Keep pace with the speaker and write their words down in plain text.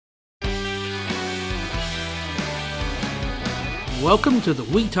Welcome to the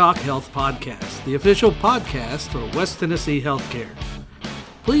We Talk Health Podcast, the official podcast for West Tennessee Healthcare.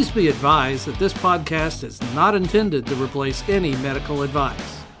 Please be advised that this podcast is not intended to replace any medical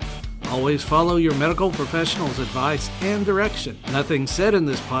advice. Always follow your medical professional's advice and direction. Nothing said in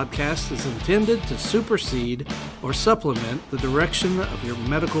this podcast is intended to supersede or supplement the direction of your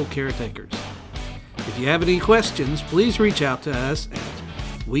medical caretakers. If you have any questions, please reach out to us at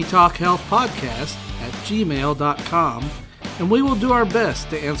wetalkhealthpodcast@gmail.com, and we will do our best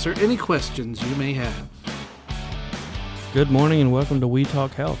to answer any questions you may have. Good morning and welcome to We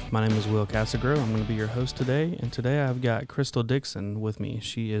Talk Health. My name is Will Casagro. I'm going to be your host today, and today I've got Crystal Dixon with me.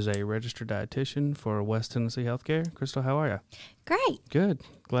 She is a registered dietitian for West Tennessee Healthcare. Crystal, how are you? Great. Good.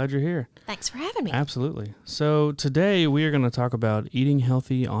 Glad you're here. Thanks for having me. Absolutely. So today we are going to talk about eating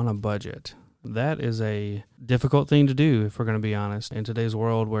healthy on a budget. That is a difficult thing to do, if we're going to be honest. In today's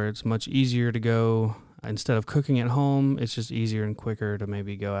world where it's much easier to go, instead of cooking at home, it's just easier and quicker to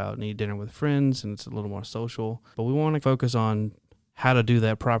maybe go out and eat dinner with friends, and it's a little more social. But we want to focus on how to do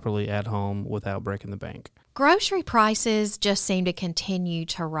that properly at home without breaking the bank. Grocery prices just seem to continue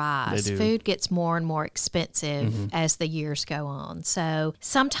to rise. They do. Food gets more and more expensive as the years go on. So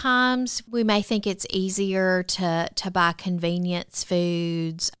sometimes we may think it's easier to buy convenience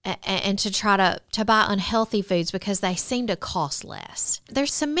foods and to try to buy unhealthy foods because they seem to cost less.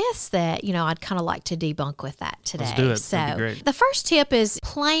 There's some myths that, I'd kind of like to debunk with that today. Let's do it. So That'd be great. the first tip is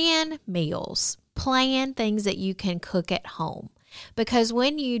plan meals. Plan things that you can cook at home. Because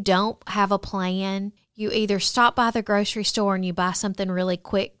when you don't have a plan, you either stop by the grocery store and you buy something really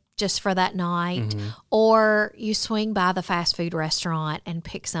quick just for that night, or you swing by the fast food restaurant and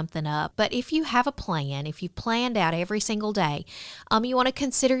pick something up. But if you have a plan, if you planned out every single day, you want to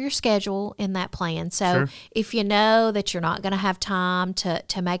consider your schedule in that plan. So Sure. if you know that you're not going to have time to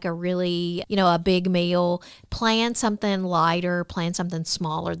make a really, a big meal, plan something lighter, plan something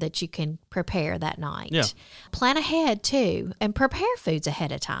smaller that you can prepare that night. Yeah. Plan ahead too, and prepare foods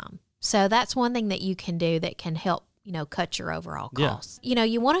ahead of time. So that's one thing that you can do that can help, cut your overall costs. Yeah.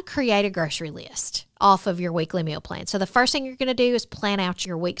 You want to create a grocery list off of your weekly meal plan. So the first thing you're going to do is plan out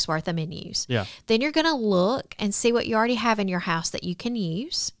your week's worth of menus. Yeah. Then you're going to look and see what you already have in your house that you can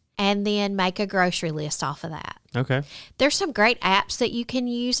use, and then make a grocery list off of that. Okay. There's some great apps that you can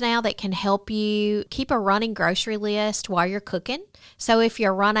use now that can help you keep a running grocery list while you're cooking. So if you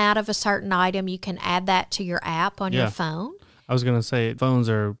run out of a certain item, you can add that to your app on your phone. I was going to say phones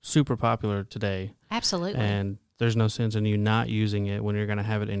are super popular today. Absolutely. And there's no sense in you not using it when you're going to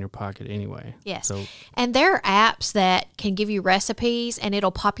have it in your pocket anyway. Yes. So, and there are apps that can give you recipes, and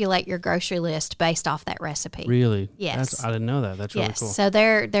it'll populate your grocery list based off that recipe. really? Yes. I didn't know that. That's really Yes. cool. So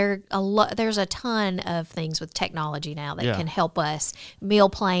there's a ton of things with technology now that Yeah. can help us meal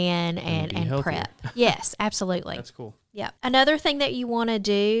plan and be healthier. prep. Yes, absolutely. That's cool. Yeah. Another thing that you want to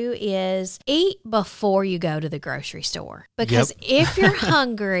do is eat before you go to the grocery store. Because if you're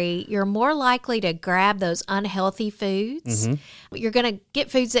hungry, you're more likely to grab those unhealthy foods. You're going to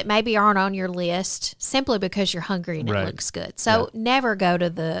get foods that maybe aren't on your list simply because you're hungry and Right. it looks good. So never go to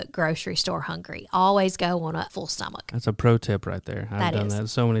the grocery store hungry. Always go on a full stomach. That's a pro tip right there. I've That done is. that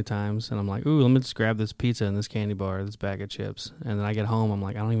so many times, and I'm like, ooh, let me just grab this pizza and this candy bar, this bag of chips, and then I get home, I'm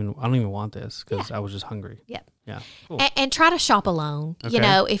like, I don't even want this because I was just hungry. Yep. Yeah. Cool. And try to shop alone. Okay.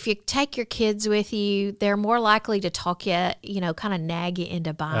 If you take your kids with you, they're more likely to talk you, kind of nag you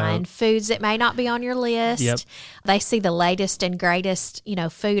into buying foods that may not be on your list. Yep. They see the latest and greatest,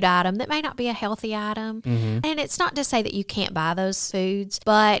 food item that may not be a healthy item. And it's not to say that you can't buy those foods,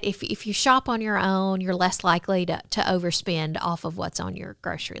 but if you shop on your own, you're less likely to overspend off of what's on your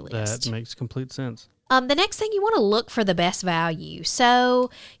grocery list. That makes complete sense. The next thing, you want to look for the best value. So,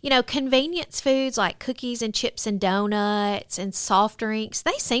 convenience foods like cookies and chips and donuts and soft drinks,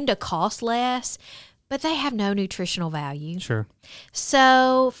 they seem to cost less, but they have no nutritional value. Sure.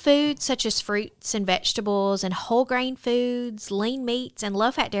 So foods such as fruits and vegetables and whole grain foods, lean meats, and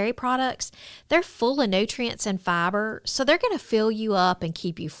low-fat dairy products, they're full of nutrients and fiber, so they're going to fill you up and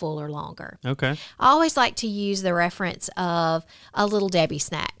keep you fuller longer. Okay. I always like to use the reference of a Little Debbie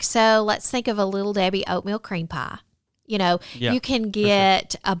snack. So let's think of a Little Debbie oatmeal cream pie. You can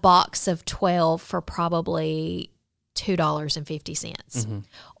get a box of 12 for probably $2.50.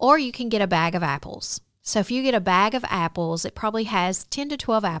 Or you can get a bag of apples. So if you get a bag of apples, it probably has 10 to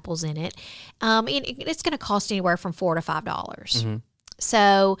 12 apples in it. And it's going to cost anywhere from $4 to $5.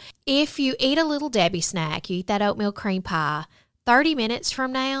 So if you eat a Little Debbie snack, you eat that oatmeal cream pie, 30 minutes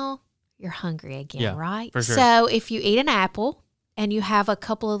from now, you're hungry again, right? For sure. So if you eat an apple and you have a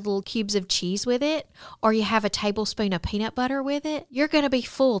couple of little cubes of cheese with it, or you have a tablespoon of peanut butter with it, you're going to be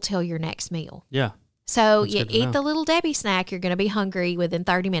full till your next meal. Yeah. So That's you good to eat know. the Little Debbie snack, you're going to be hungry within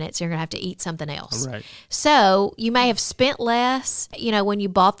 30 minutes. You're going to have to eat something else. Right. So you may have spent less, when you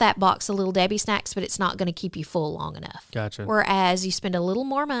bought that box of Little Debbie snacks, but it's not going to keep you full long enough. Gotcha. Whereas you spend a little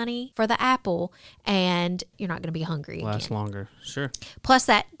more money for the apple and you're not going to be hungry Last again. longer. Sure. Plus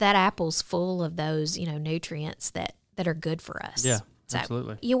that apple's full of those, nutrients that are good for us. Yeah. So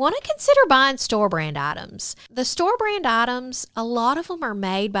Absolutely. you want to consider buying store brand items. The store brand items, a lot of them are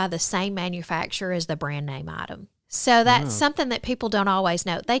made by the same manufacturer as the brand name item. So that's something that people don't always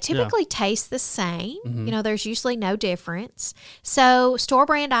know. They typically taste the same. There's usually no difference. So store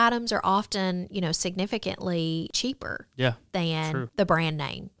brand items are often, significantly cheaper Yeah. than True. the brand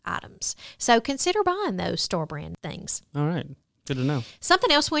name items. So consider buying those store brand things. All right. Good to know.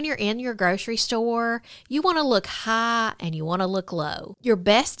 Something else when you're in your grocery store, you want to look high and you want to look low. Your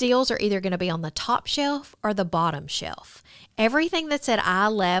best deals are either going to be on the top shelf or the bottom shelf. Everything that's at eye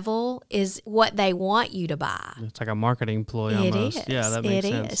level is what they want you to buy. It's like a marketing ploy almost. It is. Yeah, that makes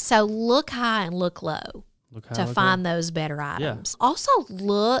It sense. is. So look high and look low Look how to look find those better items. Also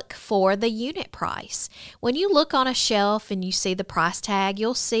look for the unit price. When you look on a shelf and you see the price tag,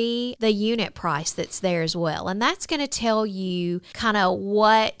 you'll see the unit price that's there as well. And that's going to tell you kind of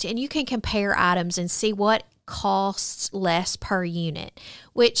what, and you can compare items and see what costs less per unit,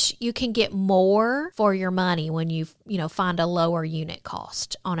 which you can get more for your money when you find a lower unit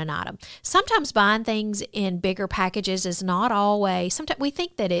cost on an item. Sometimes buying things in bigger packages is not always, sometimes we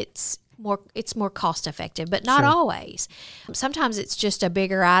think that it's more cost effective, but not always. Sometimes it's just a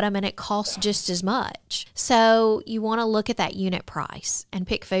bigger item and it costs just as much. So you want to look at that unit price and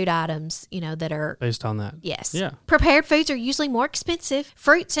pick food items, that are Based on that. yes. Yeah. Prepared foods are usually more expensive.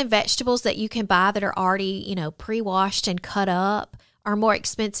 Fruits and vegetables that you can buy that are already, pre-washed and cut up are more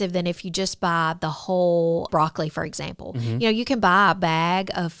expensive than if you just buy the whole broccoli, for example. You can buy a bag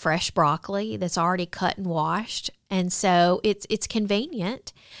of fresh broccoli that's already cut and washed. And so it's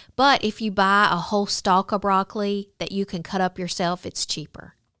convenient. But if you buy a whole stalk of broccoli that you can cut up yourself, it's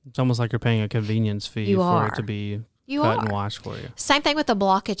cheaper. It's almost like you're paying a convenience fee You for are. it to be You cut are. and washed for you. Same thing with a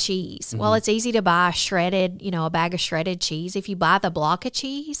block of cheese. Well, it's easy to buy shredded, a bag of shredded cheese. If you buy the block of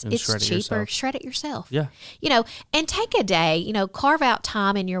cheese, And it's shred it cheaper. yourself. Shred it yourself. Yeah. And take a day, carve out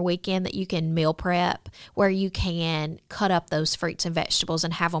time in your weekend that you can meal prep where you can cut up those fruits and vegetables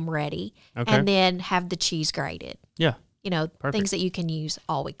and have them ready. Okay. And then have the cheese grated. Yeah. Things that you can use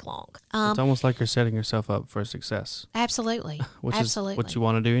all week long. It's almost like you're setting yourself up for success, Absolutely. which Absolutely. is what you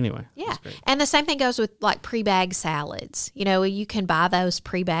want to do anyway. Yeah. That's great. And the same thing goes with like pre-bagged salads. You can buy those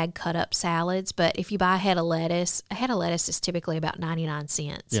pre-bagged cut up salads, but if you buy a head of lettuce is typically about 99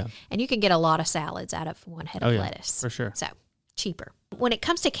 cents. Yeah. And you can get a lot of salads out of one head of lettuce. for sure. So cheaper. When it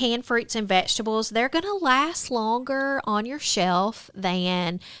comes to canned fruits and vegetables, they're going to last longer on your shelf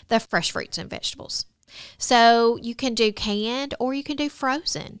than the fresh fruits and vegetables. So you can do canned or you can do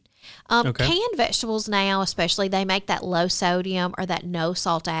frozen. Okay. Canned vegetables now, especially, they make that low sodium or that no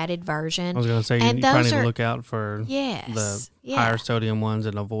salt added version. I was going to say, you And probably those need to are- look out for Yes. the higher sodium ones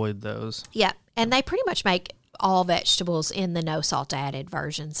and avoid those. Yeah. And they pretty much make all vegetables in the no salt added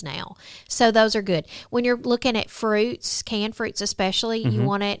versions now. So those are good. When you're looking at fruits, canned fruits especially, you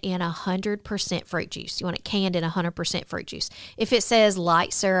want it in 100% fruit juice. You want it canned in 100% fruit juice. If it says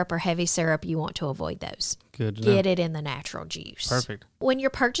light syrup or heavy syrup, you want to avoid those. Good to know. Get it in the natural juice. Perfect. When you're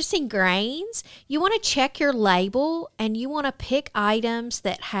purchasing grains, you want to check your label and you want to pick items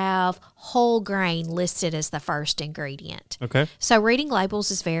that have whole grain listed as the first ingredient. Okay. So reading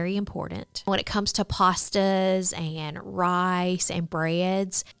labels is very important. When it comes to pastas and rice and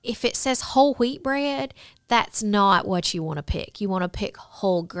breads, if it says whole wheat bread, that's not what you want to pick. You want to pick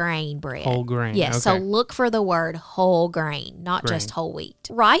whole grain bread. Whole grain, Yes, so okay. look for the word whole grain, not just whole wheat.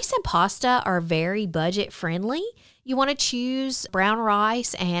 Rice and pasta are very budget friendly. You want to choose brown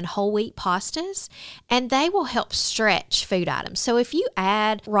rice and whole wheat pastas, and they will help stretch food items. So if you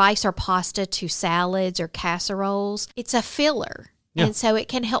add rice or pasta to salads or casseroles, it's a filler. Yeah. And so it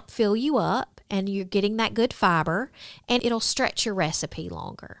can help fill you up, and you're getting that good fiber, and it'll stretch your recipe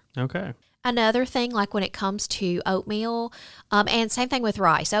longer. Okay. Another thing, like when it comes to oatmeal, and same thing with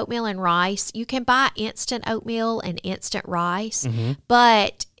rice, oatmeal and rice, you can buy instant oatmeal and instant rice,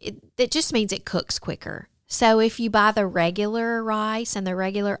 but it just means it cooks quicker. So if you buy the regular rice and the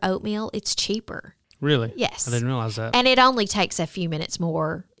regular oatmeal, it's cheaper. Really? Yes. I didn't realize that. And it only takes a few minutes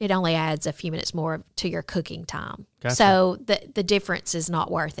more. It only adds a few minutes more to your cooking time. Gotcha. So the difference is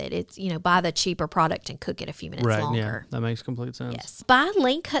not worth it. It's, buy the cheaper product and cook it a few minutes longer. Yeah, that makes complete sense. Yes. Buy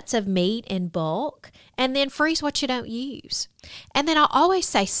lean cuts of meat in bulk and then freeze what you don't use. And then I'll always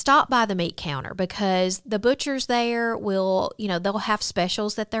say stop by the meat counter because the butchers there will, they'll have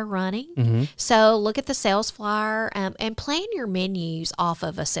specials that they're running. Mm-hmm. So look at the sales flyer and plan your menus off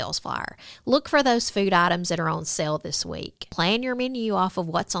of a sales flyer. Look for those food items that are on sale this week. Plan your menu off of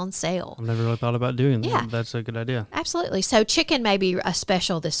what's on sale. I've never really thought about doing that. Yeah. That's a good idea. Absolutely. So chicken may be a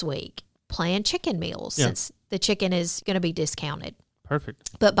special this week. Plan chicken meals since the chicken is going to be discounted.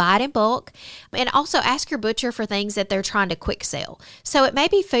 Perfect. But buy it in bulk. And also ask your butcher for things that they're trying to quick sell. So it may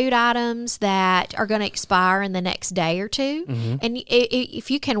be food items that are going to expire in the next day or two. Mm-hmm. And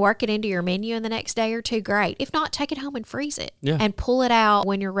if you can work it into your menu in the next day or two, great. If not, take it home and freeze it. Yeah. And pull it out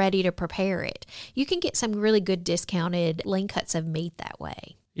when you're ready to prepare it. You can get some really good discounted lean cuts of meat that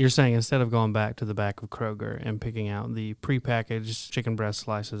way. You're saying instead of going back to the back of Kroger and picking out the prepackaged chicken breast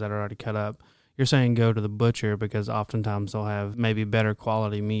slices that are already cut up, you're saying go to the butcher because oftentimes they'll have maybe better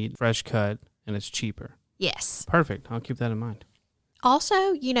quality meat, fresh cut, and it's cheaper. Yes. Perfect. I'll keep that in mind.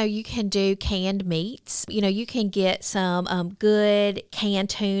 Also, you can do canned meats. You can get some good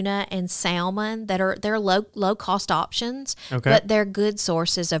canned tuna and salmon they're low cost options, Okay. but they're good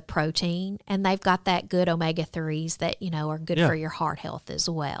sources of protein, and they've got that good omega-3s that, are good for your heart health as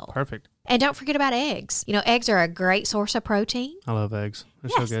well. Perfect. And don't forget about eggs. Eggs are a great source of protein. I love eggs. They're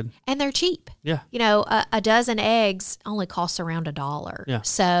Yes. so good. And they're cheap. Yeah. A dozen eggs only costs around $1. Yeah.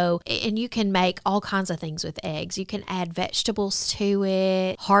 So, and you can make all kinds of things with eggs. You can add vegetables to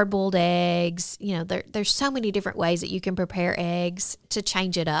it, hard-boiled eggs. There's so many different ways that you can prepare eggs to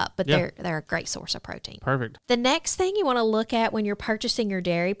change it up, but they're a great source of protein. Perfect. The next thing you want to look at when you're purchasing your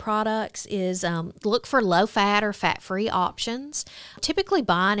dairy products is look for low-fat or fat-free options. Typically,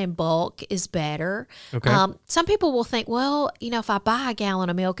 buying in bulk is better. Okay. Some people will think, well, if I buy a gallon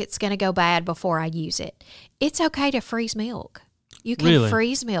of milk, it's going to go bad before I use it. It's okay to freeze milk. You can Really?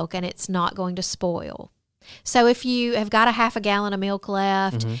 freeze milk and it's not going to spoil. So if you have got a half a gallon of milk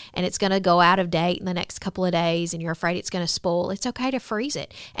left and it's going to go out of date in the next couple of days and you're afraid it's going to spoil, it's okay to freeze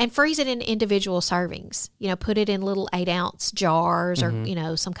it. And freeze it in individual servings. Put it in little 8-ounce jars or,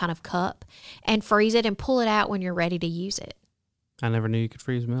 some kind of cup and freeze it and pull it out when you're ready to use it. I never knew you could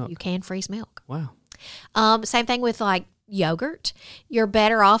freeze milk. You can freeze milk. Wow. Same thing with yogurt. You're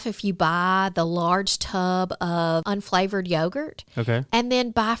better off if you buy the large tub of unflavored yogurt Okay. and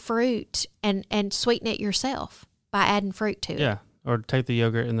then buy fruit and sweeten it yourself by adding fruit to it. Yeah. Or take the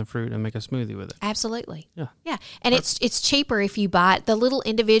yogurt and the fruit and make a smoothie with it. Absolutely. Yeah. Yeah. And it's cheaper if you buy it. The little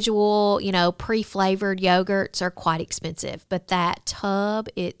individual, pre-flavored yogurts are quite expensive, but that tub,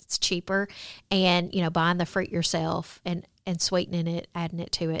 it's cheaper. And, buying the fruit yourself and sweetening it, adding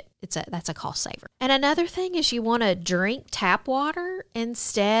it to it, that's a cost saver. And another thing is you want to drink tap water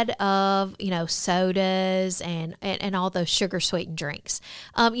instead of, sodas and all those sugar sweetened drinks.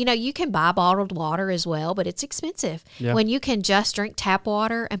 You can buy bottled water as well, but it's expensive. Yeah. When you can just drink tap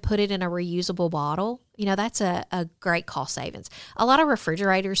water and put it in a reusable bottle, that's a great cost savings. A lot of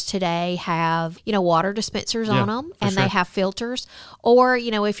refrigerators today have, water dispensers on them and they have filters. Or,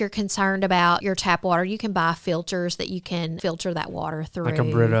 if you're concerned about your tap water, you can buy filters that you can filter that water through. Like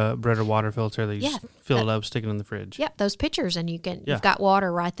a Brita water filter that you just fill it up, stick it in the fridge. Yep, those pitchers, and you've got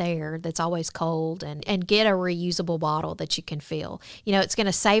water right there that's always cold, and get a reusable bottle that you can fill. It's going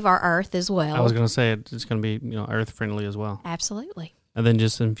to save our earth as well. I was going to say it's going to be earth friendly as well. Absolutely. And then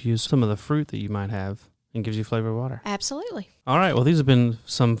just infuse some of the fruit that you might have and gives you flavored water. Absolutely. All right. Well, these have been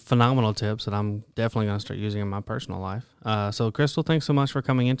some phenomenal tips that I'm definitely going to start using in my personal life. So, Crystal, thanks so much for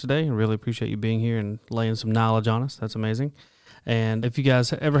coming in today. I really appreciate you being here and laying some knowledge on us. That's amazing. And if you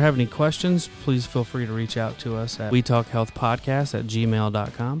guys ever have any questions, please feel free to reach out to us at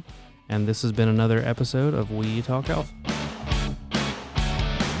wetalkhealthpodcast@gmail.com. And this has been another episode of We Talk Health.